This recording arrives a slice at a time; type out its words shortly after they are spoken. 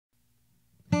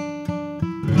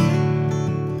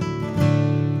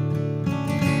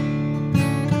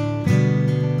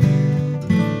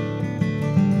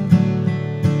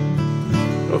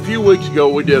few weeks ago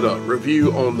we did a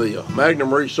review on the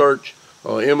Magnum Research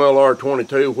MLR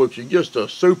 22, which is just a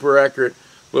super accurate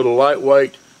little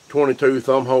lightweight 22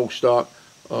 thumb hole stock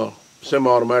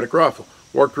semi-automatic rifle.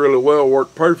 Worked really well,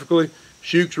 worked perfectly,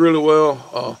 shoots really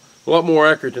well, a lot more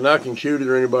accurate than I can shoot it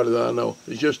or anybody that I know.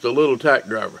 It's just a little tack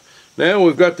driver. Now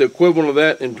we've got the equivalent of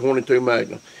that in 22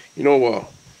 Magnum. You know,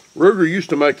 Ruger used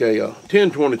to make a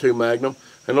 1022 Magnum,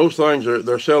 and those things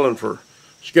they're selling for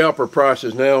scalper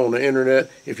prices now on the internet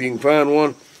if you can find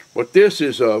one. But this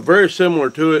is very similar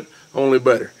to it, only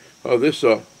better. It's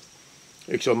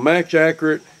a match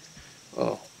accurate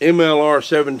MLR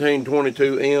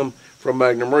 1722M from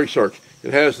Magnum Research.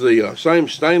 It has the same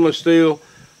stainless steel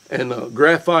and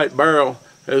graphite barrel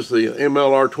as the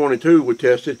MLR 22 we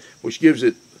tested, which gives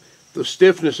it the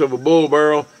stiffness of a bull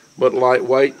barrel but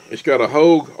lightweight. It's got a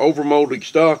Hogue overmolded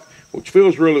stock, which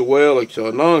feels really well. It's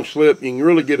a non-slip. You can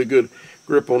really get a good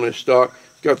grip on this stock.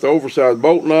 It's got the oversized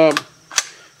bolt knob.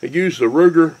 It used the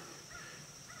Ruger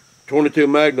 22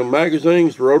 Magnum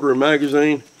magazines, the rotary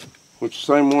magazine, which is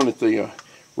the same one that the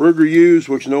Ruger used,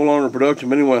 which is no longer in production,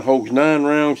 but anyway, it holds 9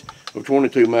 rounds of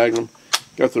 22 Magnum.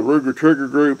 Got the Ruger trigger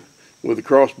group with the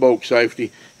crossbolt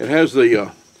safety. It has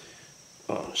the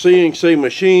CNC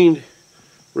machined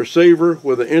receiver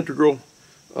with an integral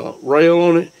rail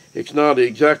on it. It's not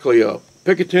exactly a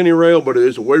Picatinny rail, but it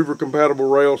is a Weaver compatible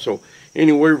rail, so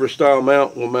any Weaver style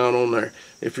mount will mount on there.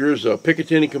 If yours is a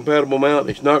Picatinny compatible mount,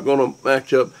 it's not going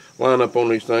to line up on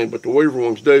these things, but the Weaver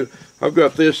ones do. I've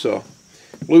got this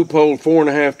Leupold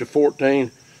 4.5 to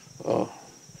 14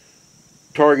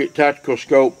 target tactical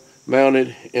scope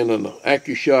mounted in an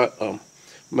AccuShot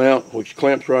mount, which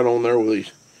clamps right on there with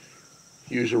these.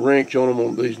 Use a wrench on them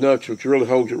on these nuts, which really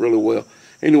holds it really well.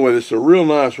 Anyway, this is a real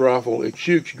nice rifle. It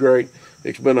shoots great.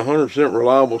 It's been 100%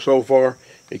 reliable so far.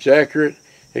 It's accurate.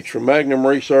 It's from Magnum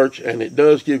Research, and it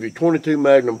does give you 22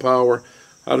 Magnum power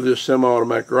out of this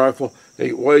semi-automatic rifle.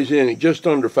 It weighs in at just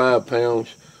under 5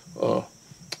 pounds,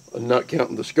 not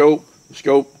counting the scope. The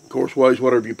scope, of course, weighs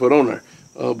whatever you put on there.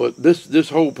 But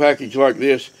this whole package like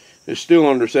this is still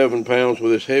under 7 pounds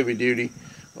with this heavy-duty,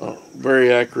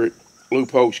 very accurate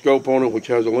Leupold scope on it, which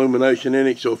has illumination in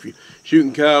it. So if you're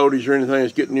shooting coyotes or anything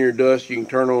that's getting near dusk, you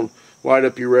can light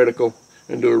up your reticle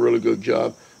and do a really good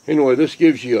job. Anyway, this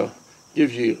gives you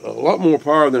a lot more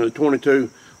power than a 22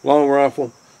 long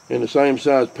rifle in the same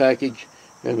size package,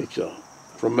 and it's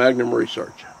from Magnum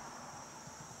Research.